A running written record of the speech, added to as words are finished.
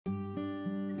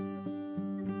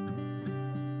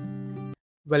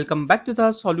Welcome back to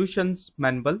the solutions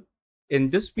manual. In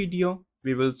this video,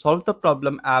 we will solve the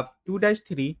problem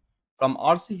F2-3 from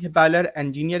RC Hibbeler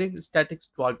Engineering Statics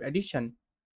 12th edition.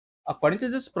 According to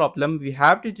this problem, we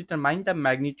have to determine the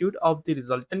magnitude of the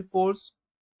resultant force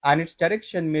and its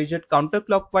direction measured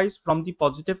counterclockwise from the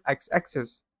positive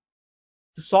x-axis.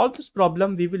 To solve this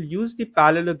problem, we will use the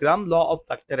parallelogram law of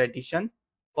vector addition.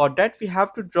 For that, we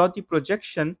have to draw the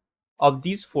projection of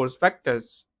these force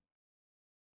vectors.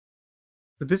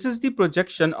 So this is the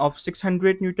projection of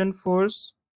 600 Newton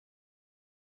force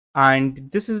and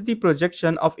this is the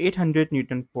projection of 800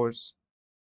 Newton force.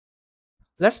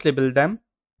 Let's label them.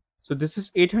 So this is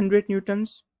 800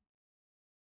 Newtons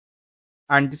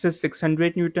and this is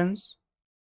 600 Newtons.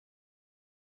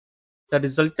 The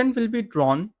resultant will be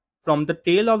drawn from the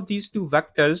tail of these two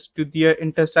vectors to their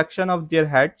intersection of their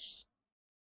heads.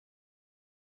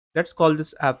 Let's call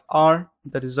this Fr,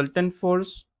 the resultant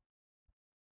force.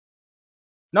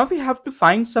 Now we have to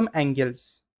find some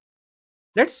angles.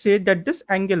 Let's say that this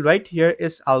angle right here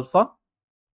is alpha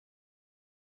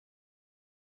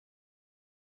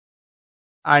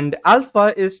and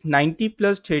alpha is 90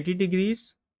 plus 30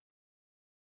 degrees.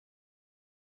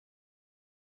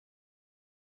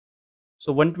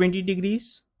 So 120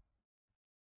 degrees.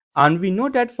 And we know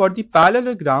that for the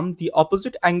parallelogram, the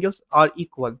opposite angles are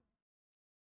equal.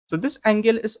 So this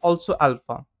angle is also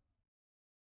alpha.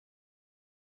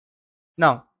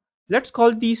 Now, let's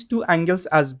call these two angles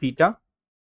as beta.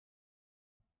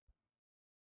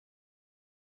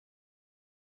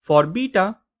 For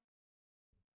beta,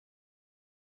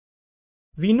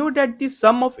 we know that the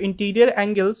sum of interior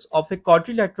angles of a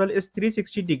quadrilateral is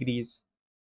 360 degrees.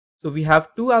 So we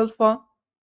have 2 alpha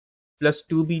plus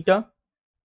 2 beta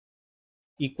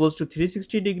equals to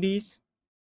 360 degrees.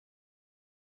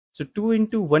 So 2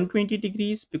 into 120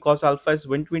 degrees because alpha is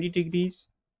 120 degrees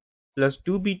plus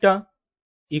 2 beta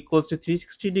equals to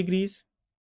 360 degrees.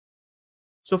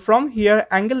 So from here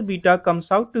angle beta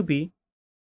comes out to be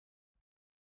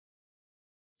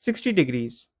 60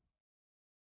 degrees.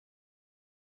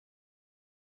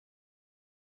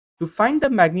 To find the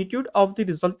magnitude of the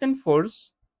resultant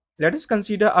force, let us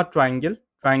consider a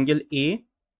triangle A,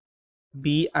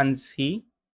 B and C.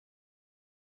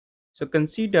 So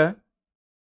consider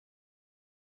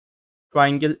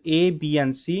triangle A, B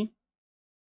and C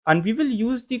and we will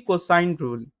use the cosine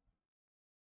rule.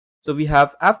 So we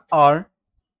have Fr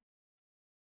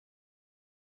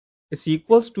is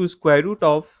equals to square root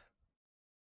of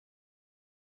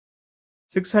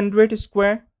 600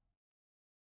 square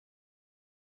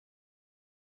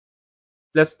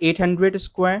plus 800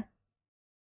 square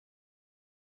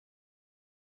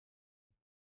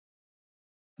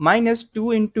minus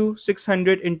 2 into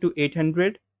 600 into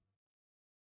 800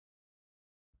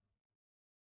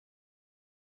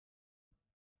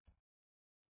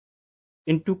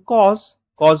 into cos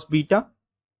beta,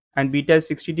 and beta is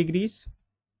 60 degrees.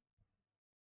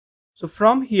 So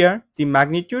from here the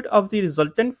magnitude of the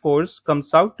resultant force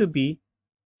comes out to be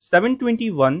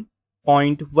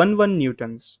 721.11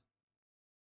 newtons.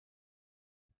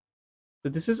 So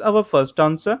this is our first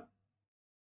answer.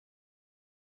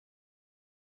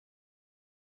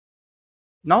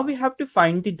 Now we have to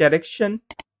find the direction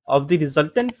of the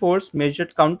resultant force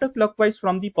measured counterclockwise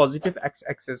from the positive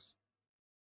x-axis.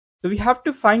 So we have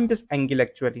to find this angle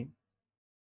actually.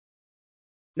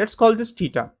 Let's call this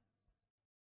theta.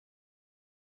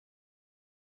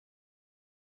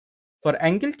 For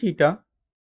angle theta,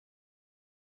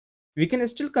 we can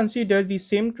still consider the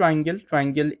same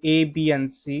triangle A, B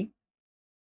and C.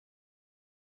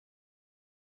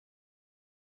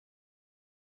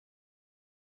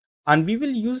 And we will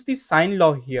use the sine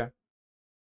law here.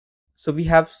 So we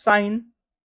have sine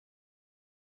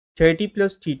 30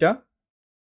 plus theta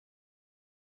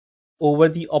over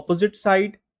the opposite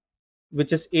side,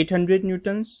 which is 800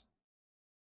 newtons,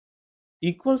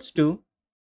 equals to,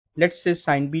 let's say,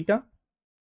 sine beta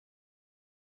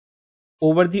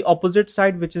over the opposite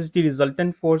side, which is the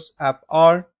resultant force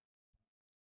Fr.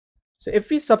 So if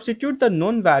we substitute the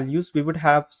known values, we would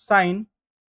have sine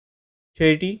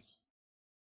 30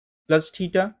 plus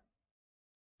theta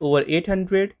over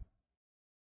 800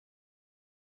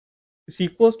 is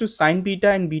equals to sine beta,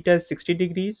 and beta is 60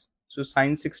 degrees. So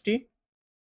sine 60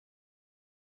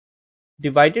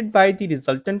 divided by the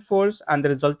resultant force, and the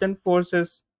resultant force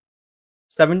is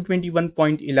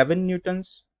 721.11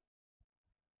 newtons.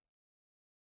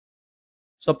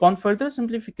 So upon further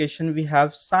simplification, we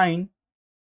have sine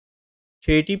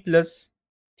 30 plus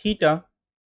theta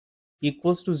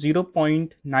equals to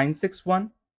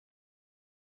 0.961.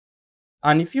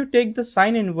 And if you take the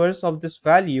sine inverse of this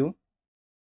value,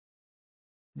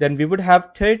 then we would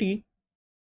have 30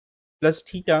 plus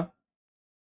theta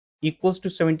equals to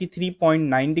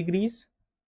 73.9 degrees.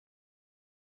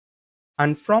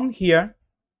 And from here,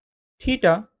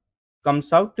 theta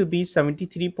comes out to be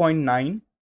 73.9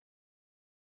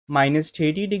 minus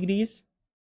 30 degrees.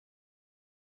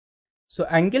 So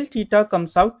angle theta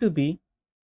comes out to be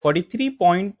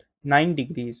 43.9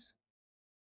 degrees.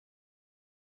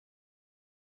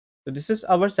 So this is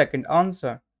our second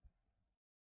answer.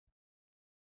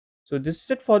 So this is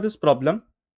it for this problem.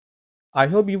 I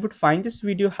hope you would find this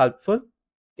video helpful.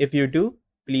 If you do,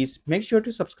 please make sure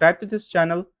to subscribe to this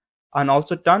channel and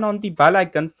also turn on the bell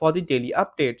icon for the daily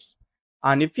updates.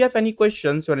 And if you have any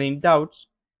questions or any doubts,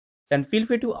 then feel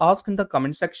free to ask in the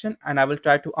comment section and I will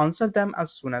try to answer them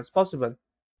as soon as possible.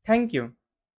 Thank you.